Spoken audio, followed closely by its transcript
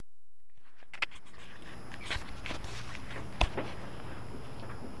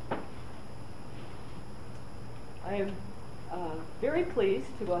very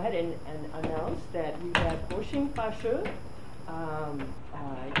pleased to go ahead and announce that we have Guoxing Fa-Shi.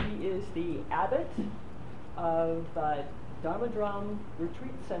 He is the abbot of Dharma Drum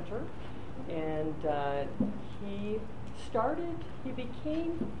Retreat Center, and he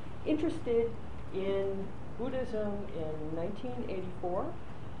became interested in Buddhism in 1984.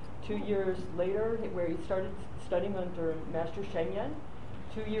 2 years later, where he started studying under Master Sheng Yen.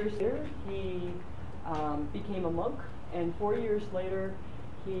 2 years later, he became a monk, and 4 years later,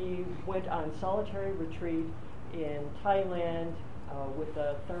 he went on solitary retreat in Thailand with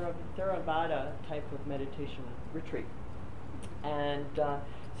a Theravada type of meditation retreat. And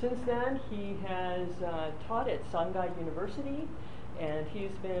since then, he has taught at Sangha University, and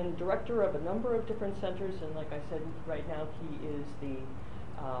he's been director of a number of different centers, and like I said, right now he is the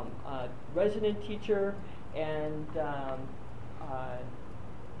resident teacher and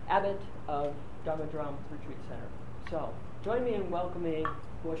abbot of Dharma Drum Retreat Center. So, join me in welcoming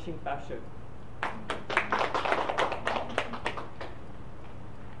Guoxing Fa-Shi.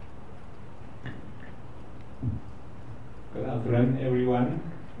 Good afternoon, everyone.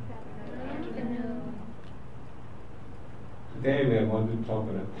 Today we are going to talk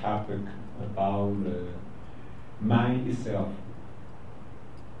about a topic about the mind itself.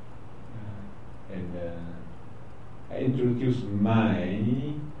 I introduce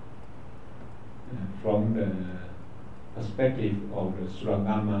mind from the perspective of the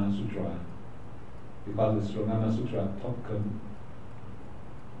Surangama Sutra, because the Surangama Sutra talk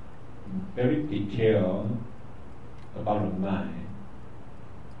very detailed about the mind.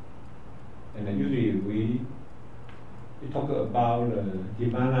 And then usually we talk about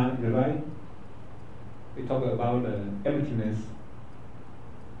Nirvana, right? We talk about emptiness.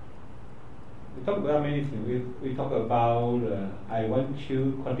 We talk about many things. We talk about I want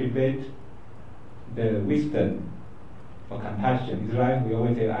to cultivate the wisdom or compassion. Is right? We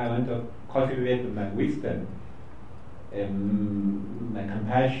always say I want to cultivate my wisdom and my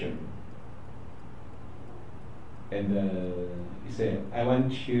compassion. And he said, I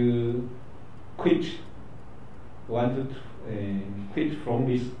want to quit from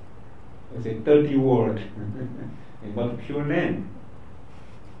this, let's say, dirty world and want pure land.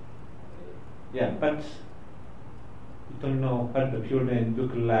 Yeah, but we don't know what the pure land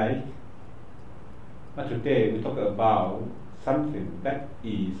look like. But today we talk about something that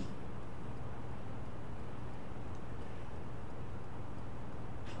is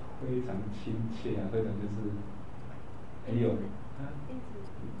非常亲切啊，非常就是很有啊，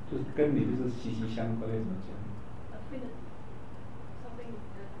就是跟你就是息息相关，怎么讲？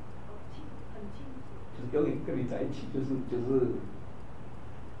就是永远跟你在一起，就是。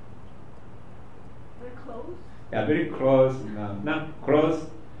Very close? Yeah, very close. Not close.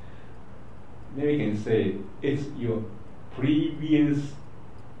 Maybe you can say it's your previous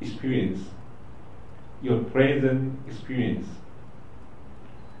experience, your present experience.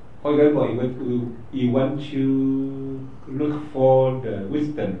 For example, you want to look for the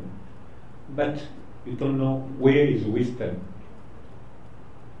wisdom, but you don't know where is wisdom.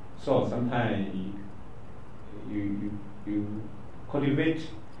 So sometimes you cultivate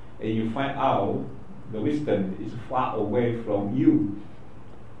and you find out the wisdom is far away from you.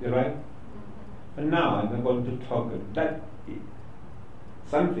 Right? But now I'm going to talk that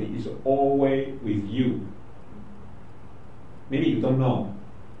something is always with you. Maybe you don't know.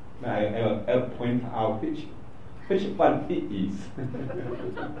 I'll point out which one it is.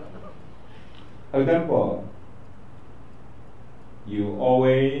 For example, you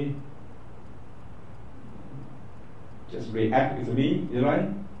always just react with me, is right?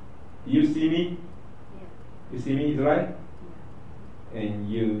 You see me? You see me, is right?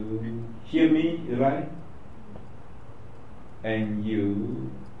 And you hear me, is right? And you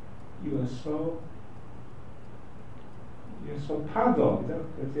are so puzzled. Is that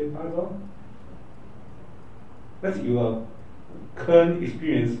let's say puzzled? That's your current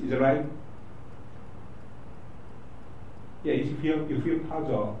experience, is that right? Yeah, you feel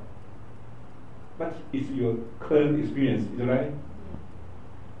puzzled. What is your current experience, is that right?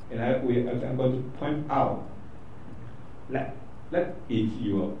 And I'm going to point out that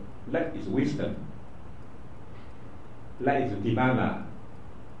is wisdom. That is nirvana.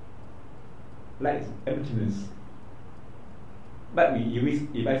 That is emptiness. But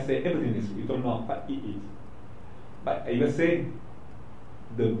if I say emptiness, you don't know what it is. But if I say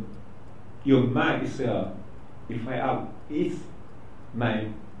your mind itself, you find out it's my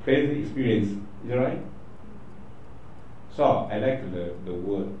present experience. Is that right? So I like the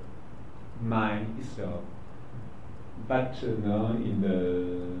word mind itself. But in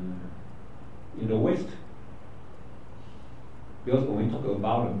the West, Because when we talk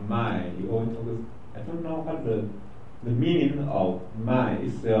about the mind, you always talk. I don't know what the meaning of mind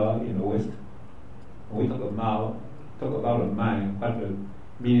is in the West. When we talk about the mind, what the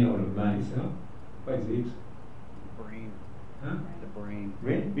meaning of the mind is? What is it? Brain. Huh? The brain.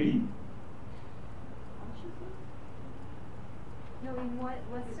 Brain? Really? No, in what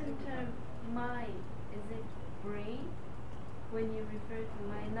Western term, mind, is it brain? When you refer to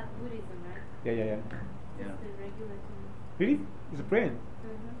mind, not Buddhism, right? Yeah. Just the regular term. Really? It's a brain. I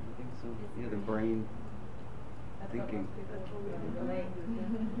think so. Yeah, the brain. Thinking.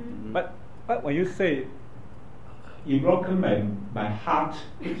 But when you say you broken my heart,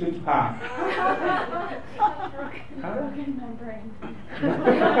 which part? Broken my brain.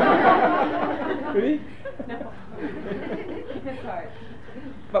 Really? No. It's hard.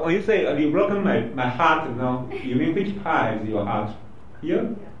 But when you say you broken my heart, you mean which part is your heart?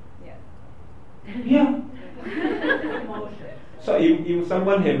 Here? Yes. Here? So if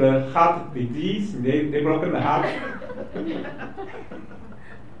someone have a heart disease, they broken the heart.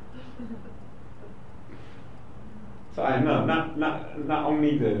 So I know not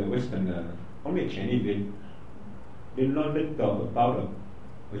only the Western, only Chinese they know little about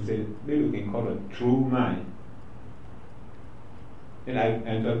we say we can call it true mind. And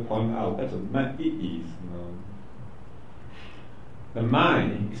I just point out that it is. The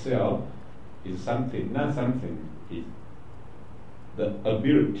mind itself is something, not something. Is the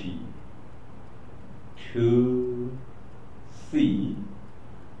ability to see,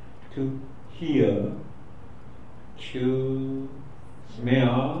 to hear, to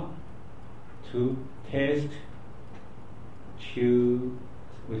smell, to taste, to,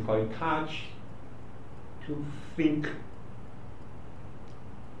 we call it touch, to think.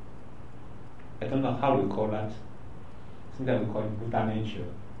 I don't know how we call that. Sometimes we call it Buddha nature.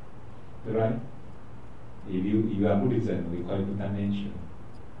 Right? If you are Buddhism, we call it Buddha nature.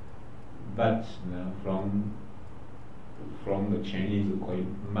 But from the Chinese, we call it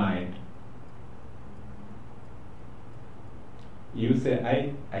mind. You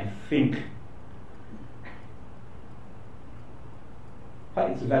say, I think.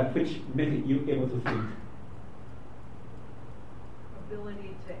 What is that which makes you able to think?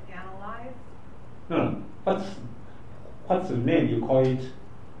 Ability to analyze? No. What's the name you call it?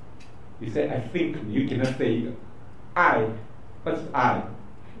 You say, I think. You cannot say, I. What's I?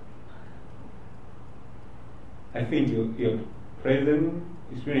 I think your present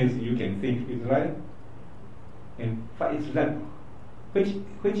experience you can think is right. And what is that? Which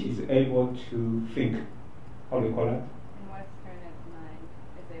is able to think? How do you call that? In Western, it's mind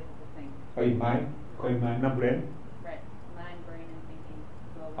is able to think. Oh, in mind? Call it mind, not brain? Right. Mind, brain, and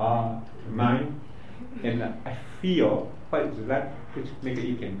thinking. Mind. And I feel. What is that which makes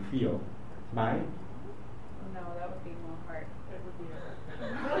you can feel? Mind? No, that would be more heart. It would be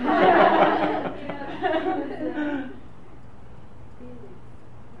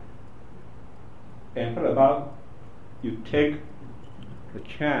And what about you take the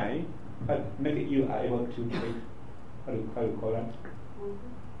child, but make you are able to take, how do you call that?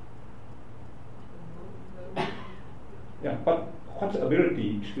 Yeah, what's the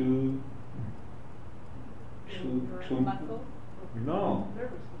ability to muscle? No.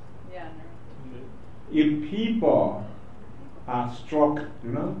 Yeah, nerve. If people are stroke,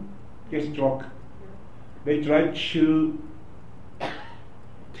 get stroke, they try to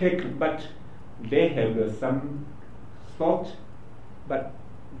take, but they have some thought, but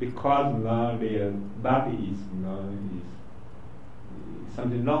because now their body is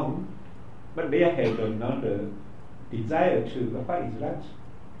something wrong, but they have another desire to. What is that?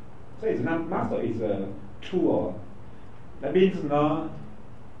 So it's not muscle; it's a tool. That means now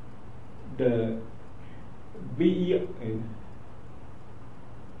the CEO,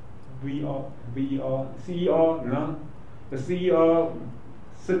 the CEO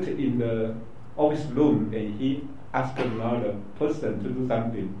sit in the office room and he asked another person to do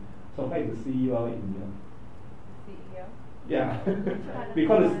something. So why is the CEO in CEO? Yeah. Because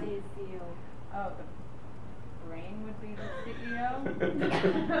because the body is CEO. Oh, the brain would be the CEO?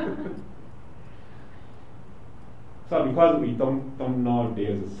 so because we don't know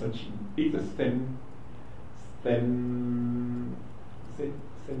there's such big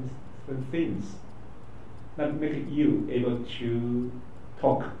things that make you able to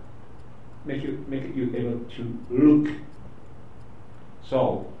talk, make you able to look.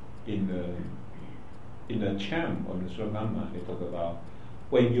 So in the Cham or the Sragama, they talk about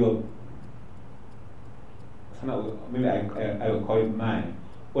when you're maybe I will call it mind.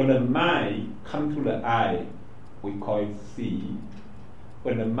 When the mind comes to the eye, we call it see.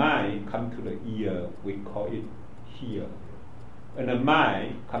 When the mind comes to the ear, we call it hear. When the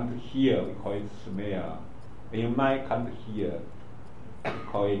mind comes to here, we call it smell. When your mind comes to here, we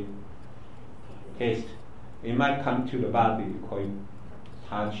call it taste. When your mind comes to the body, we call it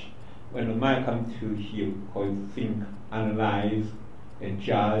touch. When the mind comes to here, we call it think, analyze, and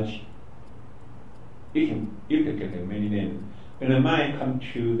judge. You can get many names. When the mind comes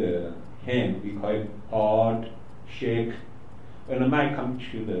to the hand, we call it hold, shake. When the mind comes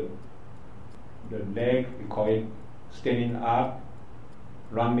to the leg, we call it standing up,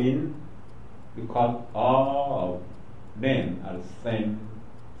 running. Because all of them are the same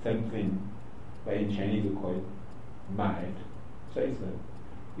thing, but in Chinese we call it mind. So it's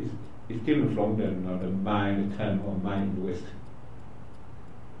different from the mind term or mind in West.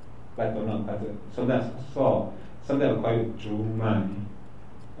 But sometimes we call it true mind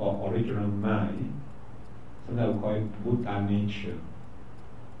or original mind. Sometimes we call it Buddha nature.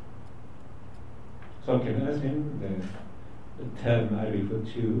 So can you understand the term I refer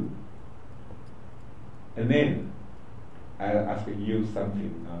to? And then I'll ask you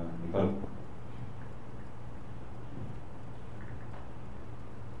something because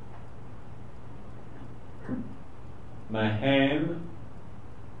my hand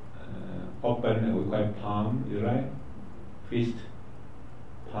open and we call it palm, is right? Fist,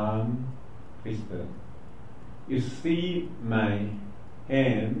 palm, fist. You see my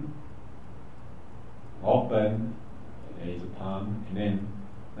hand open is a palm, and then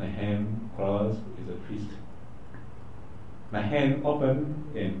my hand closed is a fist. My hand open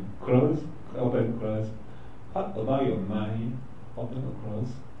and close, open, close. What about your mind? Open or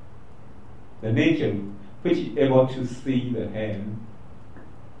close? The nature which is able to see the hand,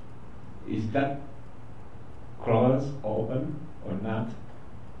 is that closed or open or not?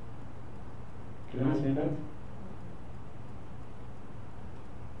 Can you understand that?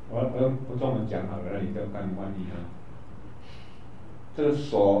 我中文讲好了，让你再看翻译哈。这个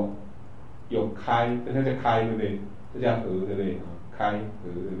手有开，这叫开，对不对？这叫合，对不对？开合，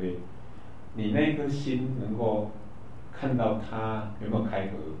对不对？你那颗心能够看到它有没有开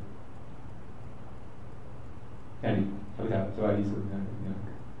合？这样你晓不晓得这个意思？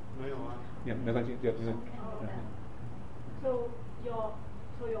没有啊。没关系，就。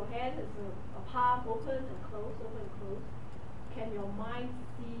So your hand is a palm open and close, open and close. Can your mind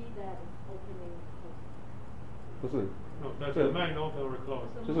see that it's opening and closing? 不是。No, does the mind open or close?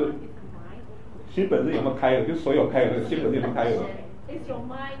 So 就是 mind is the mind open. 心本身有没有开合？就所有开合，心本身有没有开合？ Is your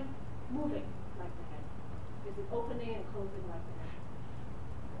mind moving like the hand? Is it opening and closing like the hand?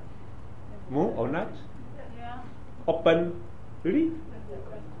 Move or not? Yeah. Open? Really?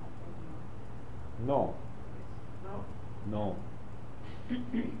 No. No? No.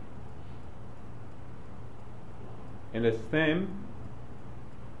 And the same,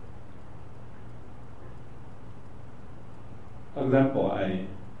 for example,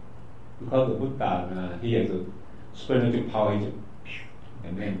 because the Buddha, he has a spiritual power,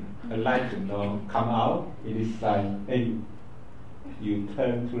 and then the light come out in this side, and you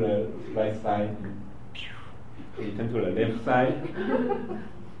turn to the right side, and you turn to the left side.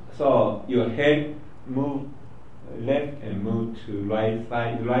 So your head move left and move to right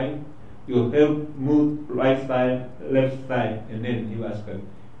side, right? You help move right side, left side, and then you ask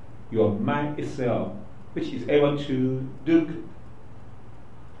your mind itself, which is able to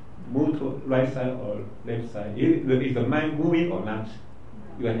move to right side or left side. Is the mind moving or not?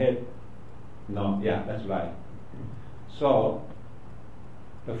 Your head? No, yeah, that's right. So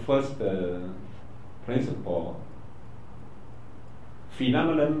the first principle,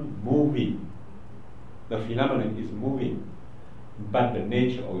 phenomenon moving. The phenomenon is moving, but the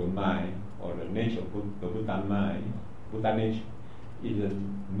nature of your mind or the nature of the Buddha mind, Buddha nature,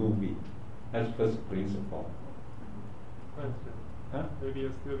 isn't moving. That's first principle. Question. Huh? Maybe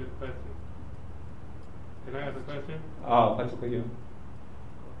a stupid question. Can I ask a question? Oh, what's the question?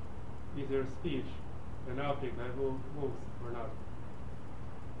 Is your speech an object that moves or not?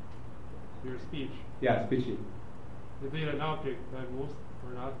 Your speech. Yeah, speech. Is it an object that moves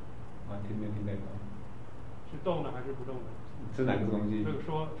or not? 我听没听得懂？是动的还是不动的？是哪个东西？这个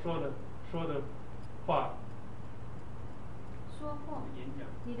说的话。说话，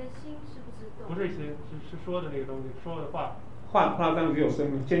你的心是不是动？不是心，是说的那个东西，说的话。话当然只有声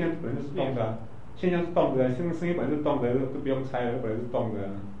音，现象本身是动的，现象是动的，声音本身是动的，都不用猜了，本来是动的。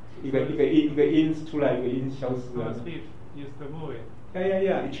一个音出来，一个音消失了。Speech is the moving.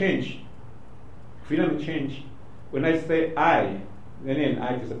 Yeah. It change. Freedom change. When I say I, then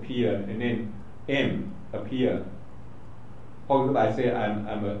I disappear, and then am appear. For example, I say I'm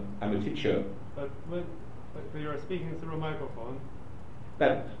a teacher. But you are speaking through a microphone.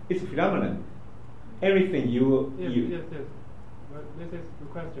 That it's a phenomenon. Everything Yes. But this is the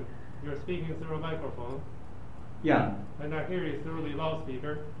question. You're speaking through a microphone, Yeah, and I hear it through the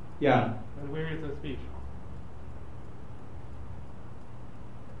loudspeaker. yeah. And where is the speech?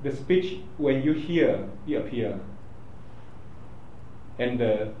 The speech, when you hear, it appear. And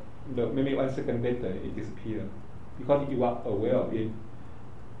maybe 1 second later, it disappears. Because you are aware of it.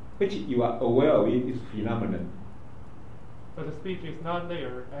 Which you are aware of it is phenomenon. But the speech is not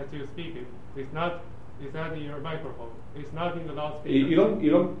there as you speak it. It's not. It's not in your microphone. It's not in the loudspeaker.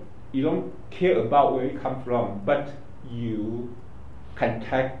 You don't care about where it comes from, but you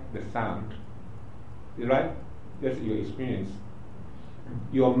contact the sound. Right? That's your experience.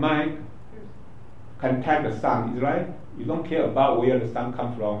 Your mind contact the sound, is right? You don't care about where the sound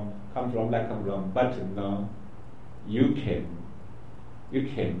comes from, but you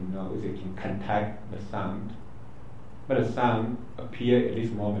can contact the sound. But the sound appear at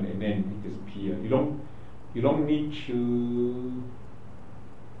this moment and then it disappear. You don't need to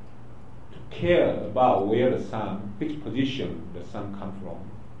care about where the sound, which position the sound comes from.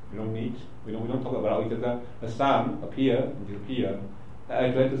 You don't need. We don't talk about it. The sound appear and disappear.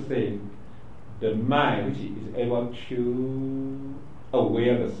 I try to say the mind which is able to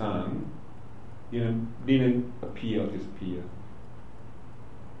aware the sound didn't appear or disappear.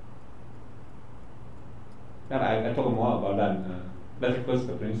 I talk more about that. That's the first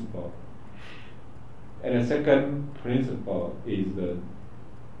principle. And the second principle is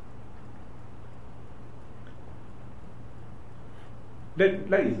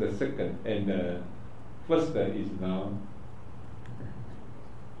that is the second, and the first is now.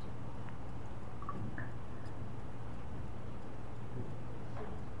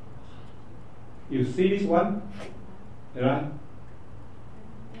 You see this one, right?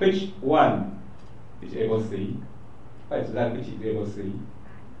 Which one is able to see? What is that which is able to see?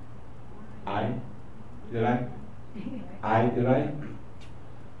 I, is that right? I, is that right?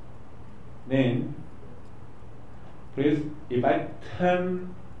 Then, please, if I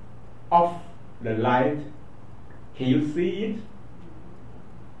turn off the light, can you see it?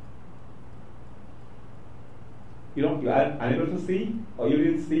 You are unable to see, or you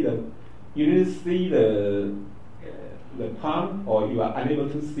didn't see the palm, or you are unable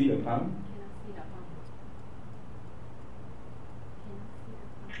to see the palm.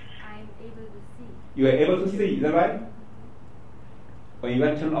 I'm able to see. You are able to see, is that right? When you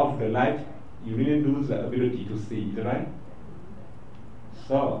turn off the light, you really lose the ability to see, is that right?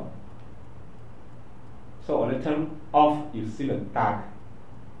 So when you turn off, you see the dark.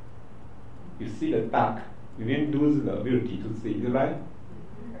 You see the dark. You didn't lose the ability to see, is that right?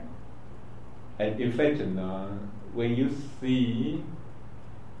 And in fact, when you see,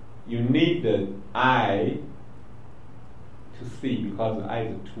 you need the eye to see because the eye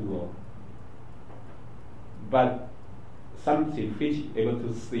is a tool. But something which is able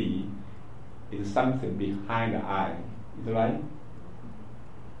to see is something behind the eye. Is that right?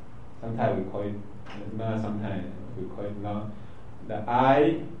 Sometimes we call it no, sometimes we call it no. The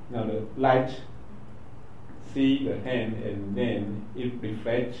eye, the light see the hand and then it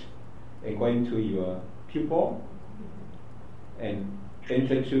reflects and go into your pupil and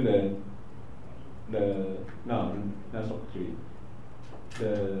enter to the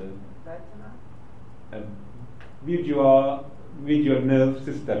visual nerve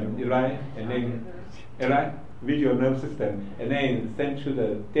system, right? And then visual nerve system, and then send to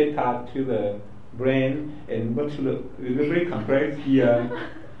the data to the brain and go to the very complex here.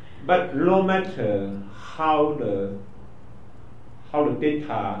 But no matter how the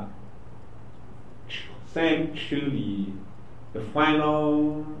data sent to the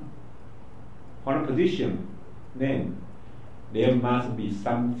final position, then there must be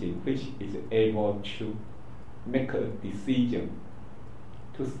something which is able to make a decision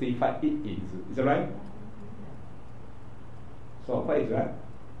to see what it is. Is that right? So what is that?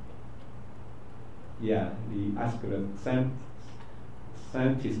 Yeah, we ask the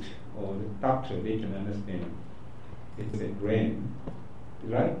scientist or the doctor, they can understand. It's a brain,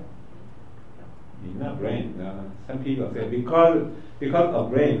 right? It's not brain. Some people say because of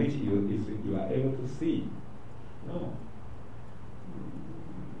brain which you are able to see. No.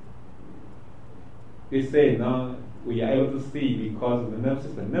 They say no, we are able to see because of the nerve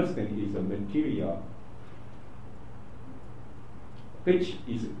system. Nerve system is a material which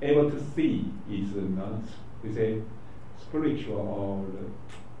is able to see is not, we say, spiritual or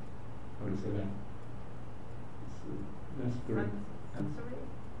how do you say that? It's not spiritual.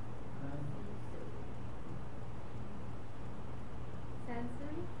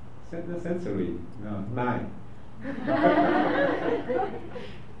 Sensory? Sensory, no, mind.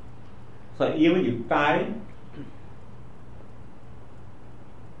 So even you die,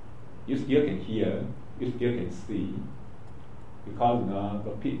 you still can hear, you still can see, because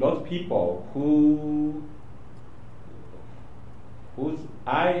those people whose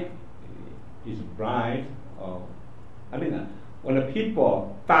eye is blind, when the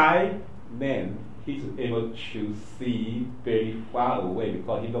people die, then he's able to see very far away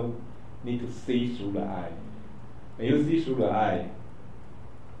because he don't need to see through the eye. When you see through the eye,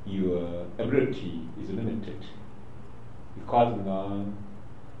 your ability is limited because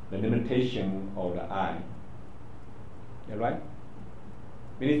the limitation of the eye. Yeah, right?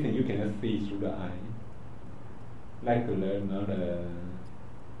 Many things you cannot see through the eye, like the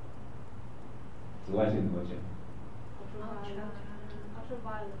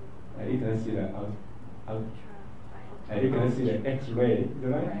Ultraviolet. you can see the you can see the X-ray,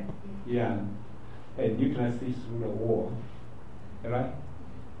 right? Correct. Yeah, and you can see through the wall, right?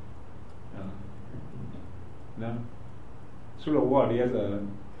 No. Through the wall, there's a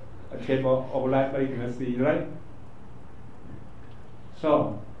table of light, but you can see, right?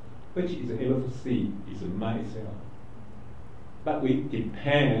 So, which is able to see is the mind itself. But we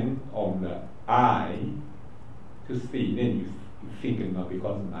depend on the eye to see. Then you think, no,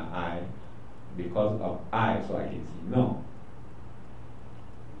 because of my eye, because of eye, so I can see. No.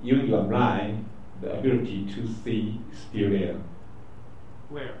 Even you are blind, the ability to see is still there.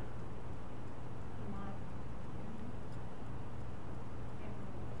 Where?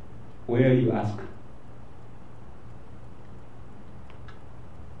 Where you ask?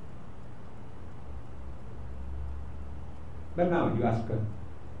 But now you ask,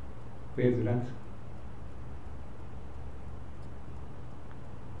 where is that?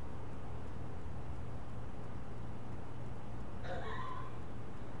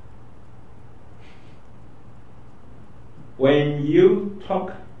 When you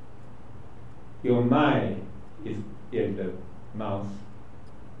talk, your mind is in the mouth.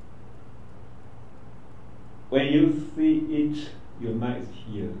 When you see it, your mind is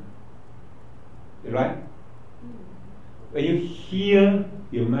here. Right? When you hear,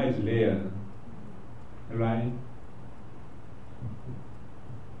 your mind is there. Right?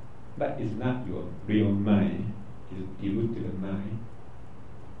 But it's not your real mind, it's deluded mind.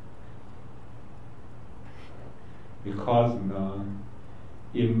 Because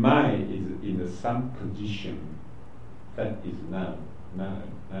your mind is in some position that is not a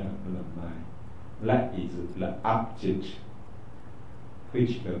mind. That is the object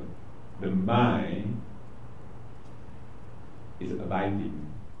which the mind is abiding.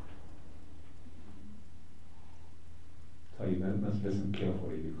 So you must listen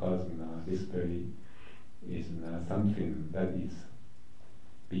carefully because this study is something that is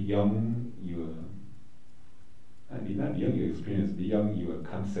beyond your, not beyond your experience, beyond your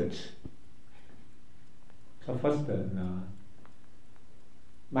concept. So first,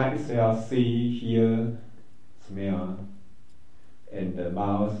 mind itself see, hear, smell, and the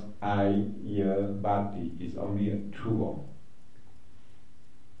mouth, eye, ear, body is only a tool.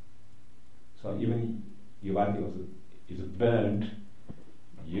 So even your body is burned,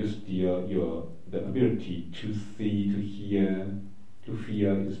 you still the ability to see, to hear, to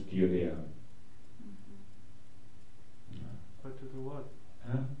feel is still there. But to do what?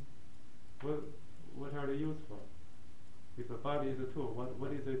 Huh? What are they used for? If the body is a tool,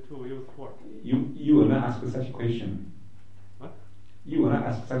 what is a tool used for? You will not ask such a question. What? You will not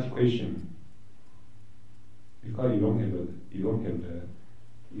ask such a question because you don't have the body.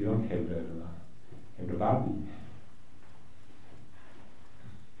 You don't have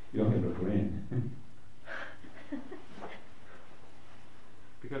the brain.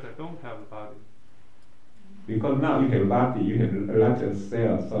 Because I don't have the body. Because now you have a body, you have a lot of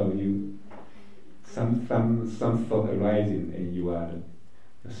cells, so you some thought arising, and you are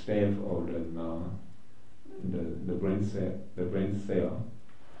the staff of the brain cell. The brain cell.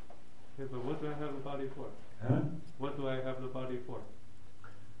 Yeah, but what do I have the body for? Huh? What do I have the body for?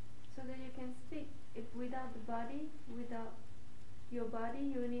 So that you can speak. If without the body, without your body,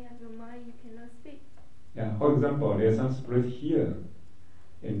 you only have your mind, you cannot speak. Yeah. For example, there's some spirit here,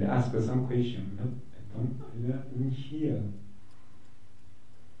 and they ask some question. No, I don't hear.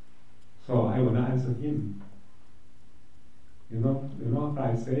 So I will not answer him. You know what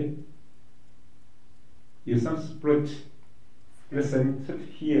I say? If some spirit listen, sit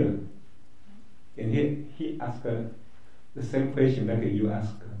here, and he ask the same question like you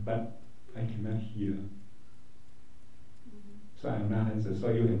ask, but I cannot hear. So I will not answer. So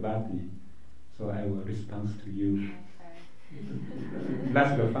you have body, so I will respond to you.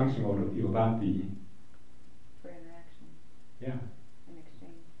 That's the function of your body. For interaction Yeah. and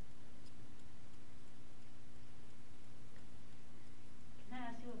exchange. Can I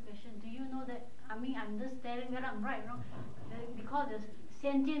ask you a question? mean, I'm just telling whether I'm right or wrong. Because the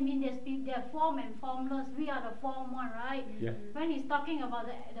sentient being, they're form and formless. We are the form one, right? Yeah. When he's talking about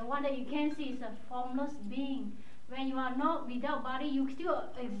the one that you can see is a formless being. When you are not without body, you still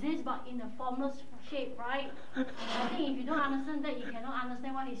exist, but in a formless shape, right? I think if you don't understand that, you cannot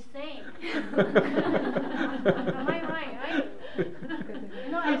understand what he's saying. Am I right?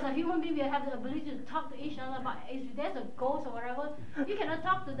 You know, as a human being, we have the ability to talk to each other, but if there's a ghost or whatever, you cannot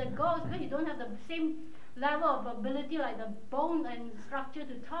talk to the ghost because you don't have the same level of ability like the bone and structure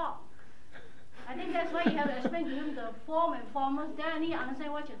to talk. I think that's why you have to explain to him the form and formless. Then he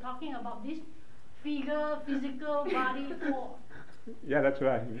understand what you're talking about. This figure, physical body, form. Yeah, that's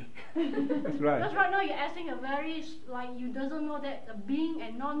right. That's right. Because right now you're asking a very, like, you doesn't know that the being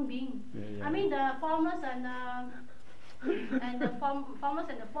and non-being. Yeah. I mean the formless and the formless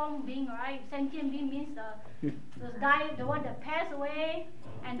and the form being, right? Sentient being means the one that passed away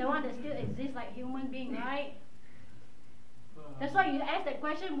and the one that still exists like human being, right? That's why you ask that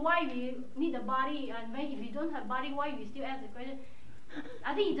question, why we need a body, and when if you don't have body, why you still ask the question?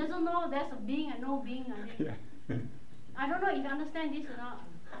 I think he doesn't know there's a being and no being, I think. Yeah. I don't know if you understand this or not.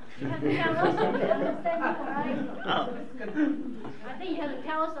 You have to tell us if you understand it, right? I think you have to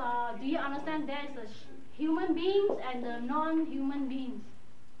tell us, do you understand there's a human beings and the non-human beings?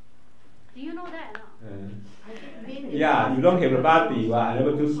 Do you know that or not? Yeah, you don't have a body, you are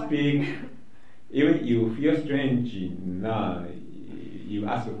unable to speak. Even you feel strange, you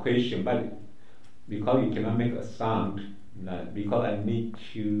ask a question, but because you cannot make a sound, because I need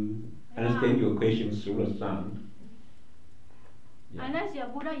to understand your question through the sound. Yeah. Unless you're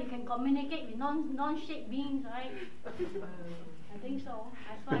Buddha, you can communicate with non-shaped beings, right? I think so,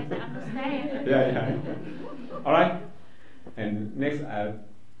 as far as I understand. Yeah. All right. And next, I'll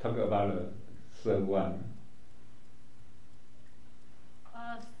talk about the third one.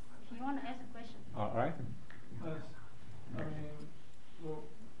 You want to ask a question? All right. Yes. I mean, well,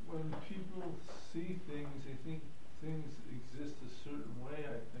 when people see things, they think things exist a certain way,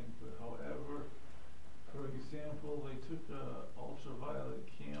 I think. But however, for example, they took a ultraviolet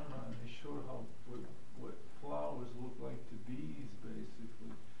camera and they showed how what flowers look like to bees,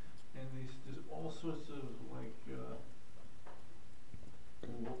 basically. And there's all sorts of like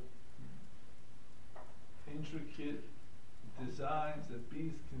intricate designs that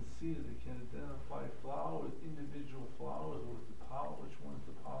bees can see. They can identify flowers, individual flowers, which one's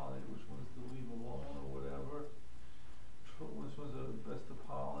to pollinate, which one's to leave alone, or whatever. Which ones are the best to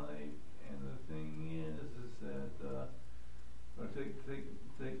pollinate. And the thing is that or take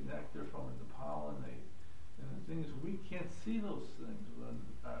nectar from it to pollinate. And the thing is, we can't see those things with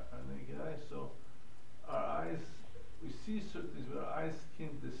our naked eyes. So our eyes, we see certain things, but our eyes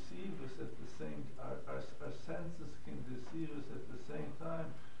can deceive us at the same. Our senses can deceive us at the same time.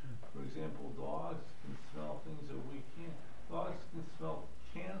 For example, dogs can smell things that we can't. Dogs can smell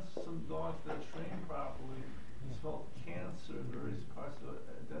cancer. Some dogs that are trained properly can smell cancer in various parts of it,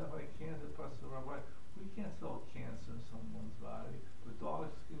 identify cancer parts of our body. We can't smell cancer in someone's body, but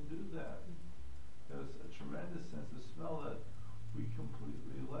dogs can do that. There's a tremendous sense of smell that we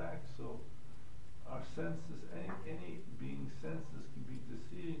completely lack. So our senses, any being's senses can be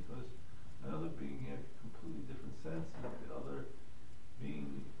deceiving because another being has completely different senses that the other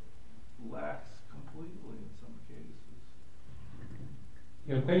being lacks completely in some cases.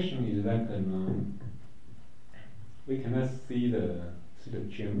 Your question is that we cannot see the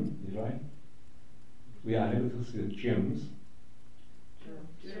gem, is right? We are able to see the gems.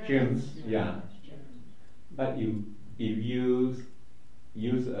 Gems, yeah. But if you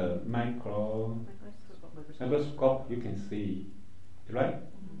use a microscope, you can see, right?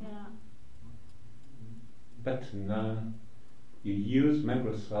 Yeah. But now you use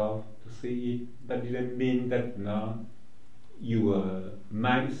microscope to see it, but it doesn't mean that now your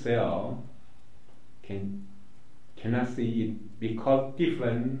mind cell cannot see it because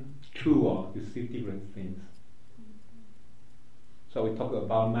different tool you see different things. So we talk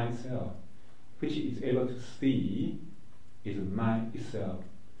about mind cell, which is able to see is mind itself.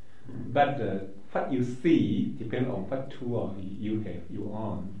 But what you see depends on what tool you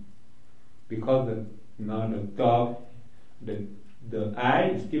own. Because the dog, the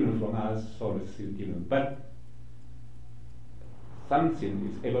eye is different from us, so it's still different. But something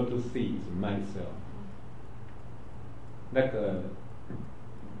is able to see is mind itself. Like a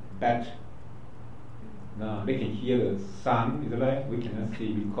bat. Now they can hear the sound, is right? We cannot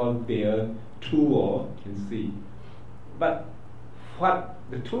see because their tool can see. But what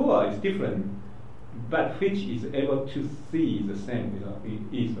the tool is different, but which is able to see the same, it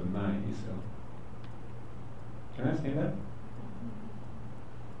is the mind itself. Can I say that?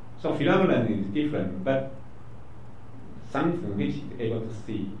 So phenomenon is different, but something which is able to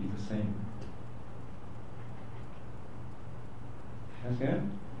see is the same.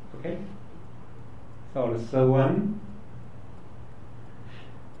 Understand? Okay? So the third one.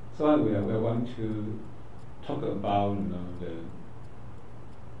 So we want to talk about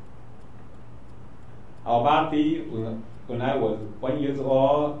our body when I was 1 year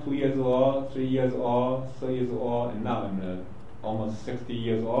old, 2 years old, 3 years old, 4 years old, and now I'm almost 60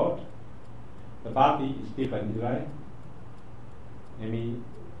 years old. The body is different, right? Maybe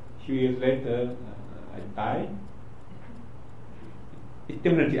a few years later, I die.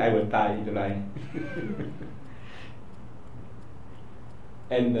 Definitely I will die, right?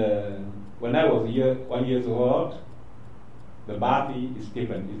 And when I was 1 year old, the body is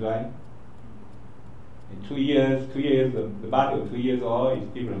different, right? In 2 years, the body of 2 years old is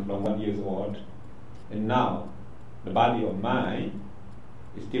different from 1 year old. And now, the body of mine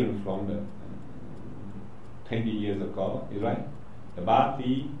is different from the 20 years ago, is right? The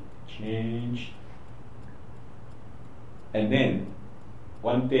body changed. And then,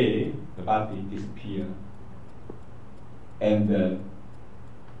 one day, the body disappears. And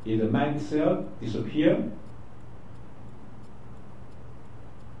if the mind itself disappears,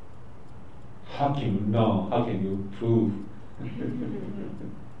 how can you know? How can you prove?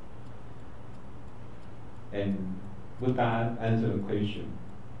 And Buddha answered the question.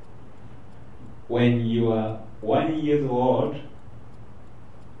 When you are 1 year old,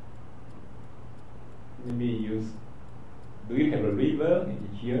 maybe do you have a river in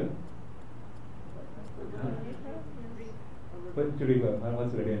here? What's the river?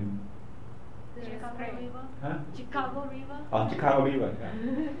 What's the name? Chicago River. Huh? Chicago River. Oh, Chicago River. Yeah.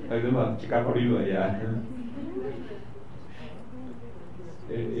 I remember Chicago River. Yeah.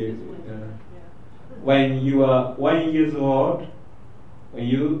 When you are 1 year old,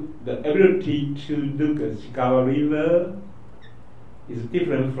 the ability to look at Chicago River is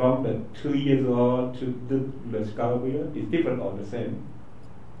different from the 2 years old to look the Chicago River. It's different or the same?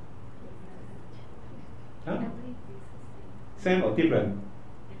 Huh? Same or different?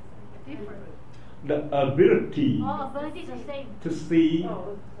 Different. The ability Ability is the same. to see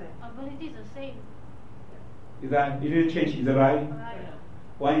Ability is the same. is that it didn't change, is that right? Right.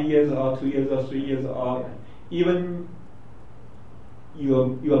 1 year old, 2 years old, 3 years old, even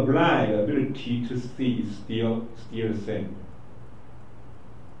your blind ability to see is still the same.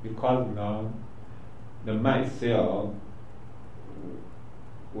 Because now the mind cell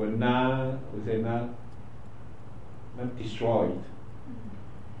will not destroyed.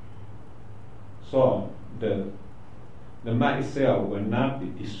 So the mind itself will not be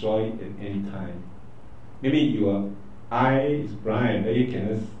destroyed at any time. Maybe your eye is blind, you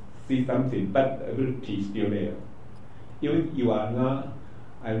cannot see something, but the ability is still there. Even you are not,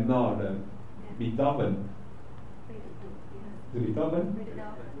 I'm not Beethoven. The Beethoven?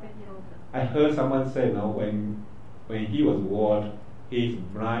 I heard someone say now when he was born, he is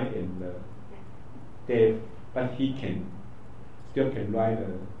blind and deaf, but he still can write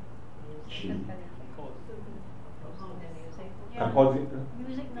a sheet. Composite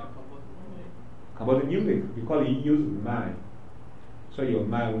Music now. compose music because he uses mind. So your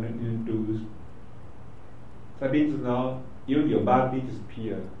mind will not induce. So that means now even your body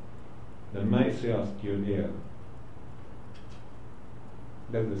disappears, the mind itself is still there.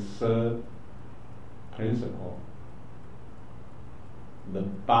 That's the third principle. The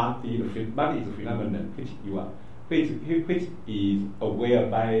body is a phenomenon which is aware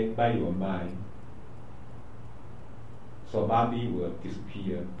by your mind. So body will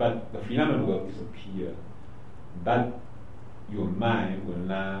disappear, but the phenomenon will disappear, but your mind will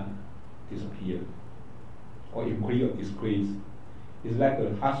not disappear or increase or decrease. It's like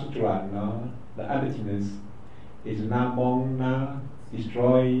a hasudra, no? The emptiness is not born, not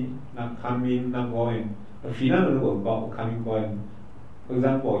destroyed, not coming, not going. The phenomenon will go, coming, going. For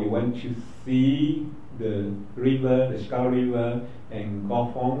example, you want to see the river, the Chicago River, and go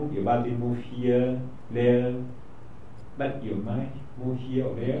home, your body move here, there, but your mind move here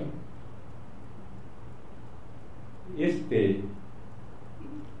or there. Yesterday,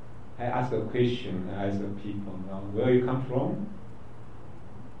 I asked a question, I asked the people, now, where you come from?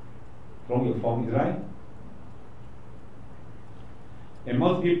 From your phone, is right? And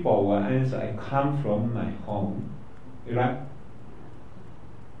most people will answer, I come from my home, right?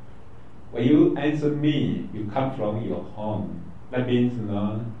 When you answer me, you come from your home. That means,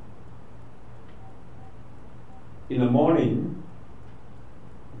 in the morning,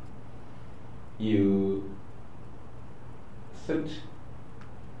 you sit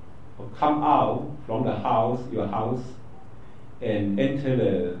or come out from the house, your house, and enter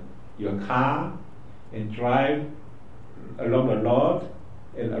the your car and drive along the road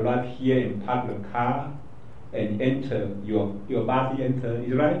and arrive here and park the car and enter your body enter,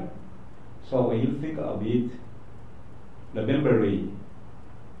 is right? So when you think of it, the memory,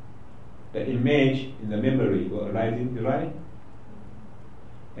 the image in the memory will arise, right?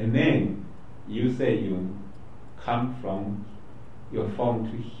 And then you say you come from your form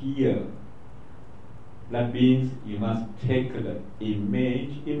to here. That means you must take the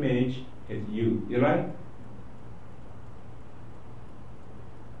image as you, right?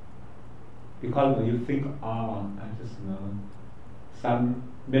 Because when you think, I just know some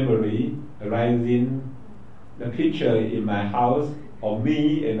memory arising, the picture in my house or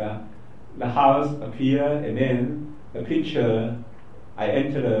me and the house appear, and then the picture I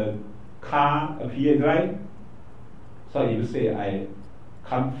enter the car appear, right? So you say I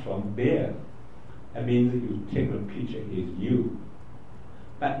come from there. That means you take the picture as you.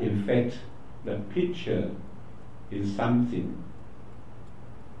 But in fact, the picture is something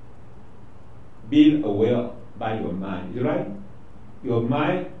being aware by your mind, is right? Your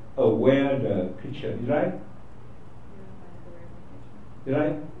mind aware the picture, is right? Is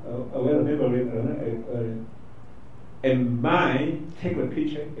right? Aware of memory, and mind take the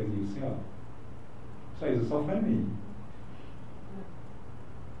picture as yourself. So it's so funny.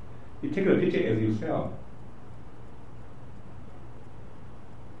 You take the picture as yourself.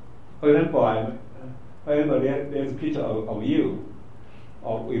 For example, there's a picture of you,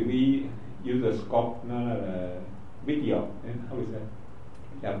 or if we use a scope, video, how is that?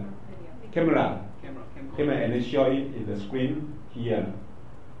 Yeah. Camera, and then show it in the screen here.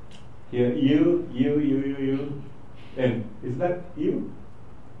 Here, you. And is that you?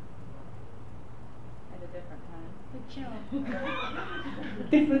 At a different time.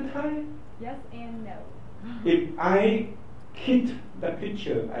 Different time? Yes and no. If I hit the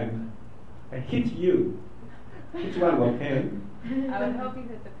picture and I hit you, which one will happen? I would hope you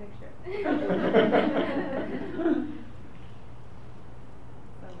hit the picture.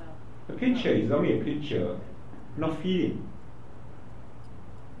 So no. The picture is only a picture, not feeling.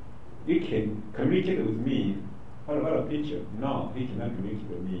 You can communicate with me. What about a picture? No, he cannot communicate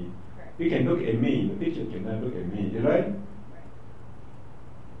with me. Correct. You can look at me, the picture cannot look at me, right? Right.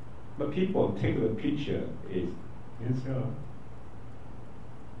 But people take the picture as themselves.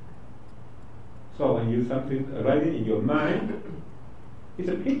 So when you something arising in your mind, it's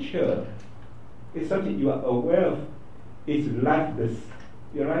a picture. It's something you are aware of. It's lifeless.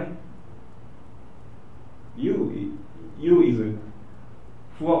 You right? You is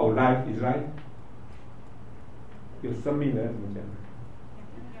full of life, is right? You're something else.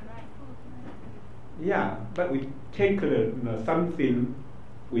 Yeah, but we take something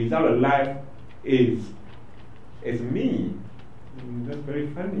without a life is me. That's very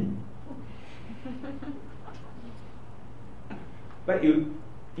funny. But you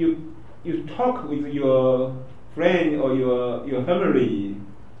talk with your friend or your family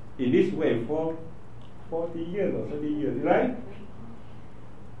in this way for 40 years or 30 years, right?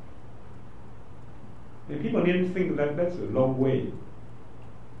 And people didn't think that that's a long way,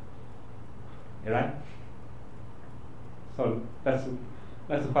 right? So that's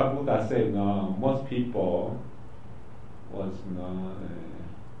what Buddha said. No, most people was no.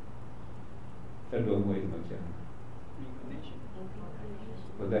 在轮回怎么讲？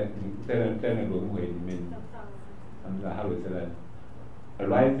不在那轮回里面，how to say that?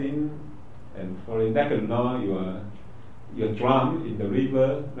 Arising and falling. That can know your drum in the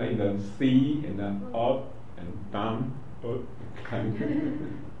river, in the sea, and then up and down.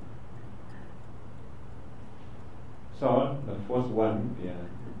 So the first one, yeah.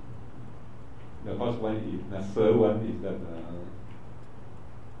 The first one is the third one is that.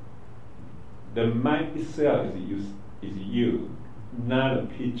 The mind itself is you, not a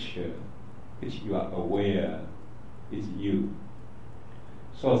picture which you are aware is you.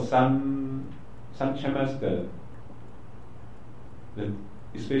 So some chemists,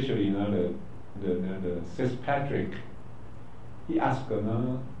 especially the Fitzpatrick, he asked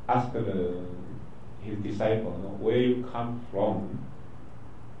his disciple, where you come from,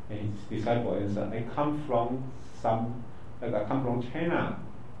 and his disciple answered, I come from China.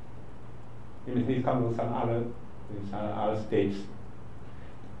 He come from some other states,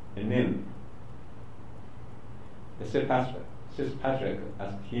 and then the Fitzpatrick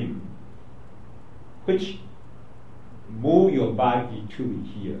asked him, which move your body to be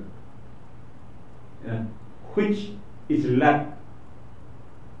here? Which is that?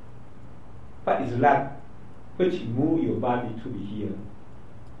 What is that? Which move your body to be here?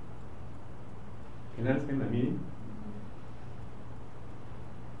 Can you understand the meaning?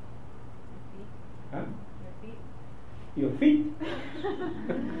 your feet.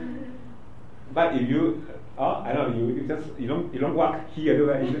 But if you, I don't know, you don't walk here, do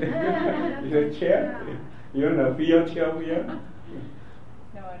you? In a chair, you don't feel chair here.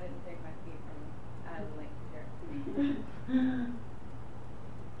 No, I didn't take my feet from out of the link here.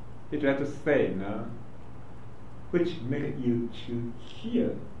 You try to say, no, which make you to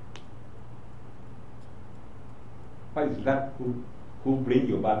hear. What is that who bring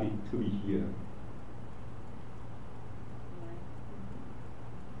your body to be here?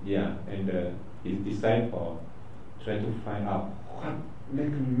 Yeah, and his disciple try to find out what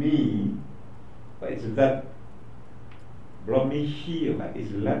make me, what is that brought me here, what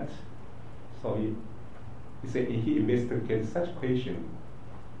is that? So he said he investigated such question.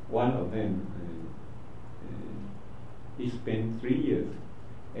 One of them, he spent 3 years,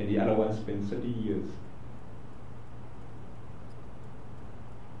 and the other one spent 30 years.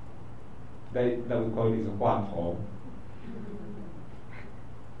 That we call it is a Hua Tong.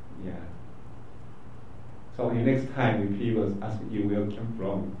 Yeah. So the next time if people ask you where you come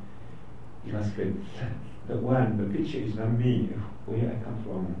from, you must say, the picture is not me, where I come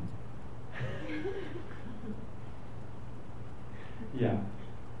from. Yeah.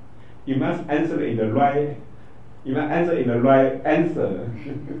 You must answer in the right answer.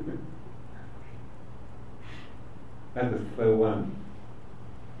 That's the third one.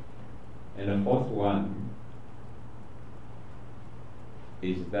 And the fourth one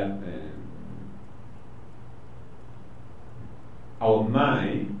is that our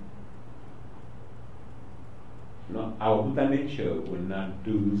mind, our Buddha nature will not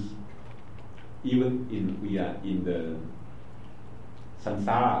do, even we are in the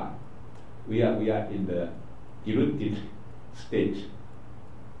samsara, we are in the deluded state.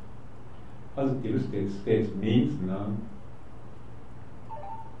 What the deluded state means now?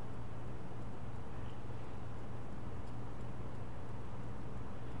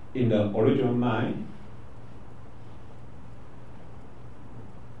 In the original mind,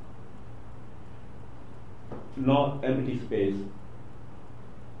 no empty space.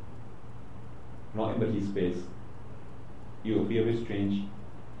 You will feel very strange.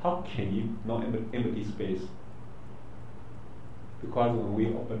 How can you not empty space? Because when we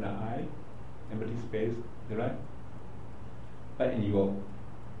open the eye, empty space, right? But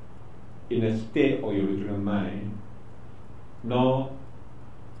in a state of your original mind, no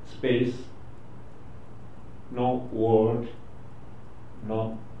space, no world,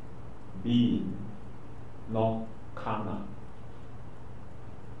 no being, no karma.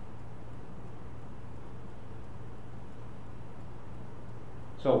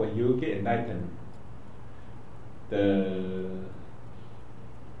 So when you get enlightened, the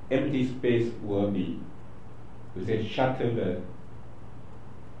empty space will be, we say, shatter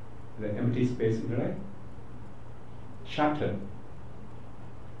the empty space, right? Shatter.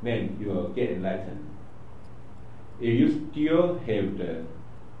 Then you will get enlightened. If you still have the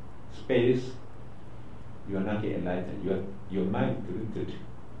space, you are not get enlightened. Your mind deluded.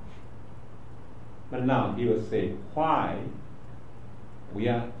 But now he will say, why we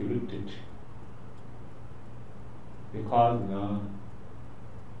are deluded? Because now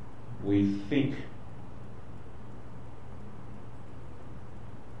we think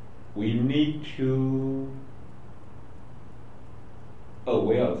we need to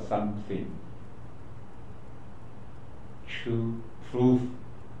aware of something to prove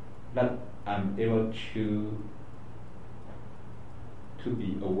that I'm able to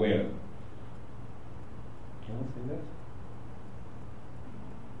be aware. Can you say that?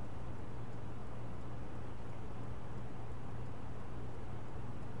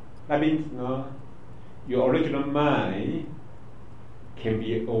 That means your original mind can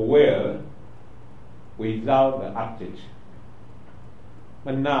be aware without the object.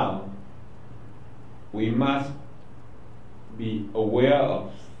 But now, we must be aware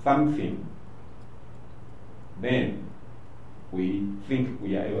of something. Then, we think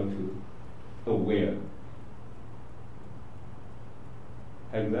we are able to aware.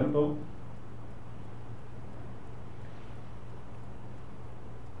 Example?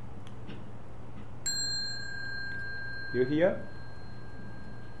 You hear?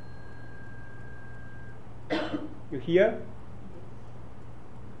 You hear?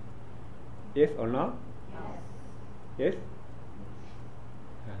 Yes or no? Yes?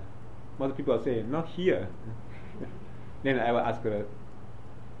 Most people say, not here. Then I will ask the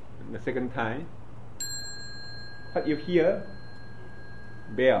second time, what you hear?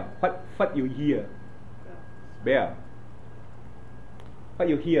 Bear. What you hear? Bear. What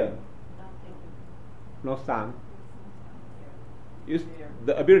you hear? No sound.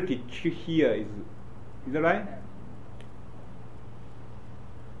 The ability to hear is that right?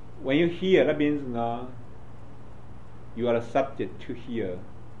 when you hear, that means you are a subject to hear.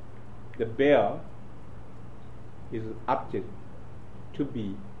 The bell is object to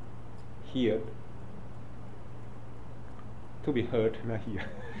be heard, to be heard, not hear.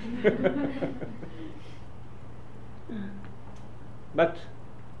 But,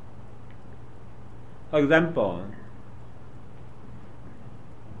 for example,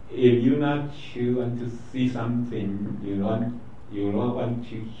 if you not want to see something, you don't want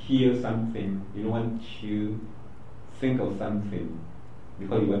to hear something, you don't want to think of something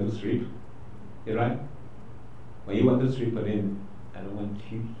because you want to sleep, right? When you want to sleep, then I don't want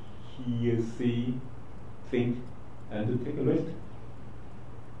to hear, see, think, and to take a rest.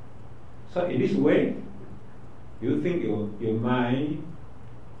 So in this way, you think your mind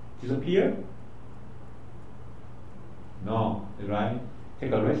disappear? No, right?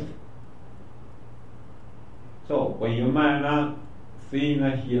 Take a rest. So when your mind not see,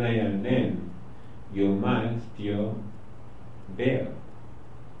 not hear, and then your mind still there.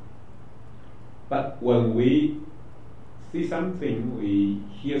 But when we see something, we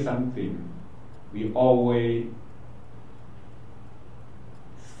hear something, we always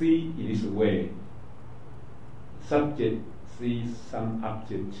see in this way. Subject sees some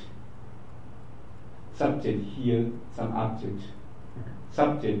object. Subject hear some object.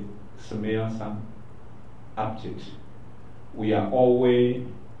 Subject smell some object. We are always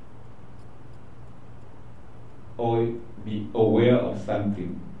be aware of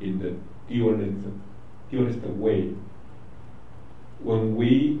something in the dualist way. When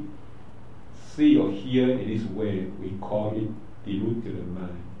we see or hear in this way, we call it deluded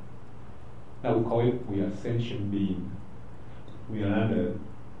mind. Now we call it, we are sentient being. We are not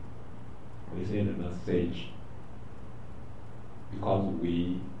not sage. Because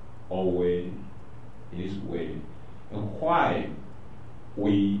we always in this way. And why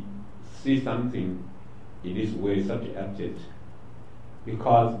we see something in this way, such object?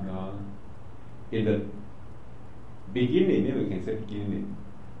 Because in the beginning, we can say beginning,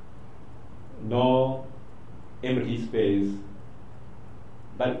 no empty space,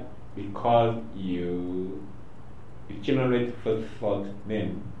 but because you generate first thought,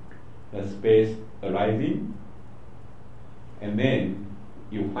 then the space arising, and then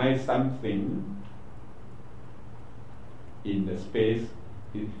you find something in the space,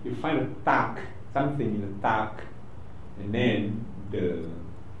 you find a dark, something in the dark, and then the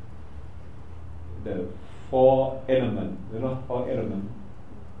four elements,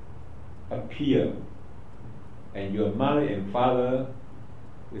 appear, and your mother and father,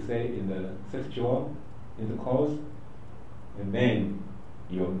 we say in the sexual intercourse, and then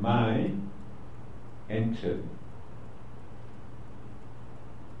your mind entered.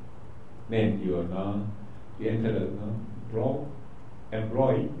 Then you enter the embryo, is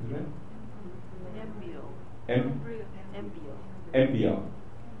right? Embryo.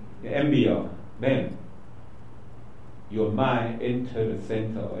 The embryo. Then your mind enter the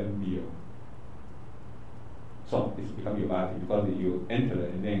center of embryo. So this becomes your body because you enter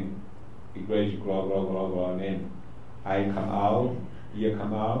and then it gradually grow, and then eye come out, ear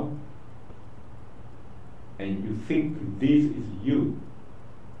come out, and you think this is you.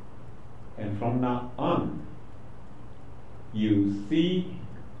 And from now on, you see,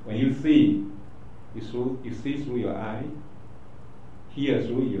 when you see, you see through your eye, hear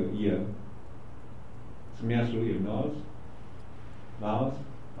through your ear, smell through your nose, mouth,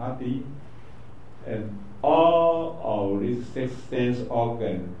 body, and all of these six sense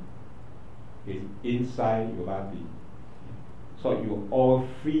organs is inside your body. So you all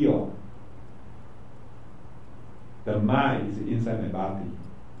feel the mind is inside my body.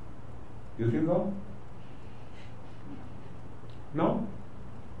 You think so? No?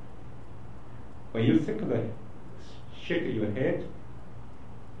 When you shake your head,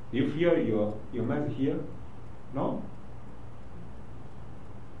 do you feel your mind here? No?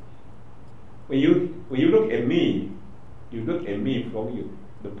 When you look at me, you look at me from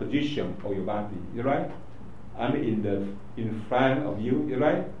the position of your body, you right? I'm in front of you, you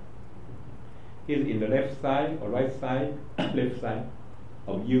right? He's in the left side or right side, left side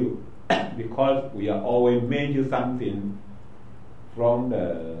of you, because we are always measure something from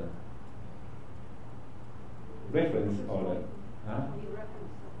the reference or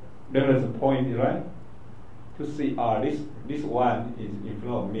the reference point, right? To see, this one is in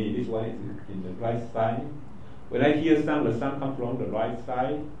front of me, this one is in the right side. When I hear sound, the sound comes from the right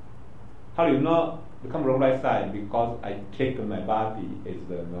side. How do you know it comes from the right side? Because I take my body as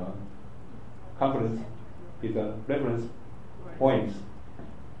the conference, is the reference points.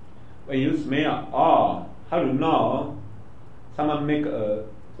 When you smell, how do you know someone make a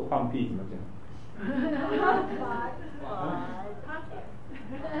So ความพี่มันจะ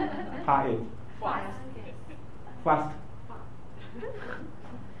Part it. Fast.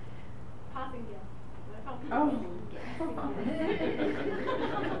 Passing gas. Oh.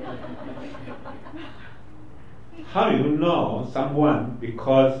 How do you know someone?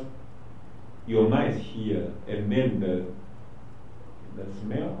 Because your mind is here, and then the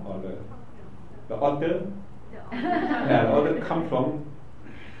smell or the odor, the odor come from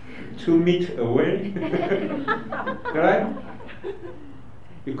 2 meters away, right?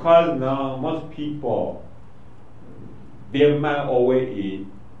 Because now most people, their mind always is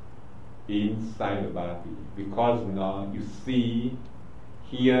inside the body. Because now you see,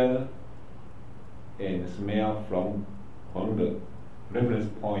 hear, and smell from the reference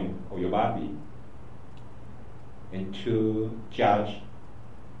point of your body, and to judge.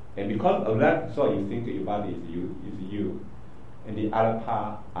 And because of that, so you think your body is you, and the other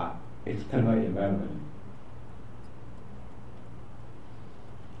part are external environment.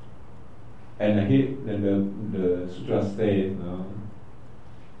 And here the sutra says,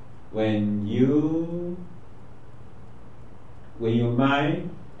 when your mind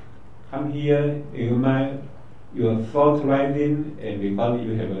come here, your thought rising, and because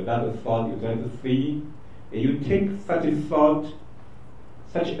you have another thought, you try to see, and you take such a thought,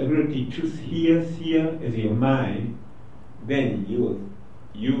 such ability to hear as your mind, then you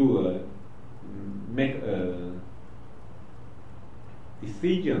make a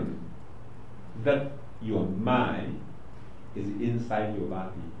decision that your mind is inside your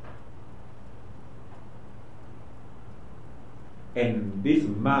body. And this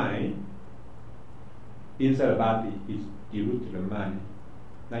mind inside the body is delusional mind,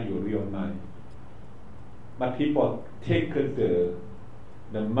 not your real mind. But people take the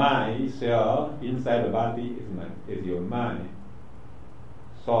mind itself inside the body is your mind.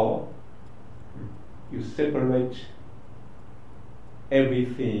 So you separate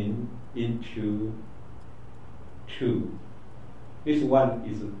everything into 2. This one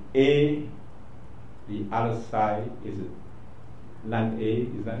is A, the other side is non-A,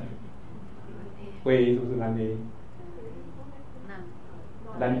 is that? Where is also non-A?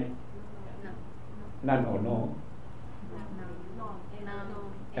 None or no?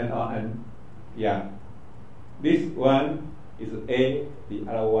 And yeah. This one is A, the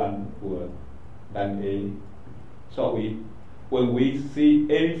other one was non-A. So when we see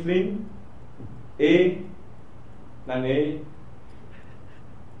anything, A, non-A,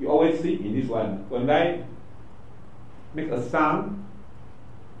 you always see in this one. When I make a sound,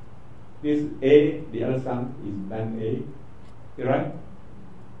 this A, the other sound is non-A, right?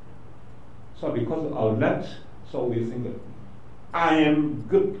 So because of that, so we think that I am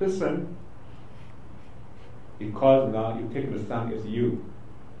good person because now you take the sound as you.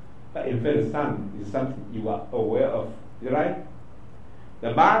 But in fact the sound is something you are aware of, right?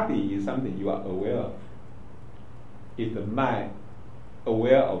 The body is something you are aware of. Is the mind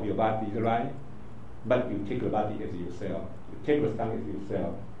aware of your body, right? But you take the body as yourself. You take the sound as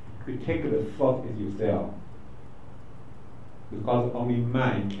yourself. You take the thought as yourself. Because only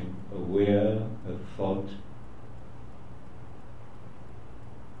mind can aware the thought.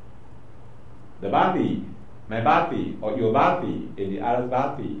 The body, my body, or your body, and the other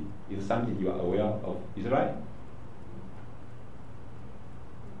body is something you are aware of. Is that right?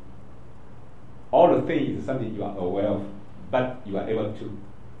 All the things is something you are aware of, but you are able to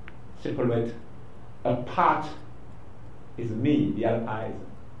separate. A part is me, the other part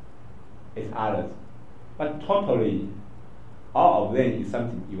is others. But totally, all of them is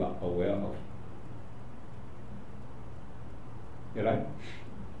something you are aware of. You right?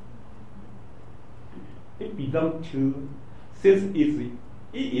 It belongs to, since it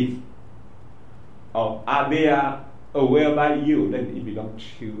is, or are they aware by you, then it belongs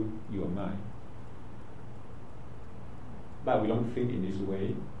to your mind. But we don't think in this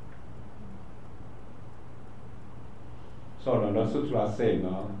way. So the sutra says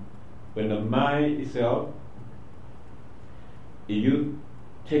now, when the mind itself, if you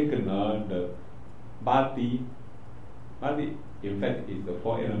take the body in fact is the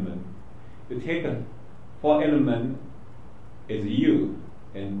 4 elements. You take the 4 elements as you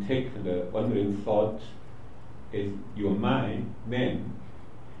and take the wandering thought as your mind, then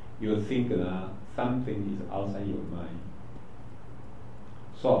you think that something is outside your mind.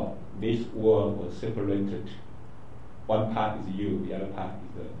 So this world was separated. One part is you, the other part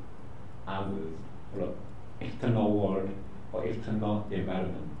is the others, or external world or external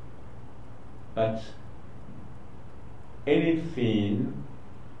environment. But anything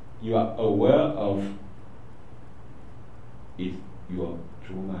you are aware of is your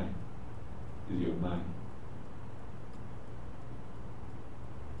true mind, is your mind.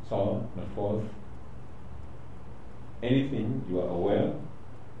 So the fourth, anything you are aware,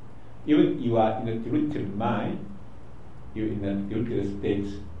 even you are in a deluded mind, you're in a deluded state,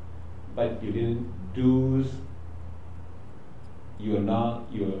 but you didn't do, you are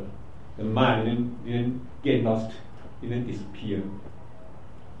not, the mind didn't get lost, didn't disappear.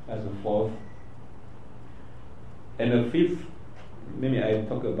 That's the fourth. And the fifth, maybe I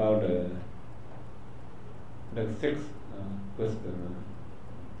talk about the sixth question.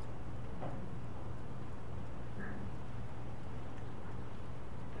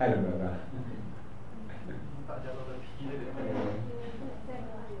 太冷了吧？大家都在批这个。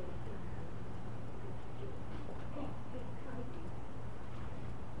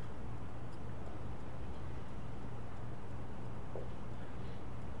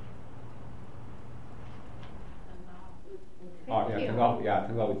哦，yeah, turn off, yeah,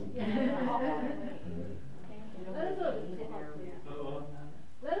 turn off. Let us know if it's too hot for you.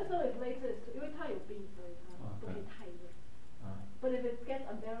 Let us know if later it's too, 因为它有冰，所以它不可以太热。But if it gets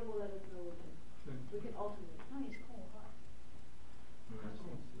unbearable, let us know. We can alternate. No, it's cold, hot.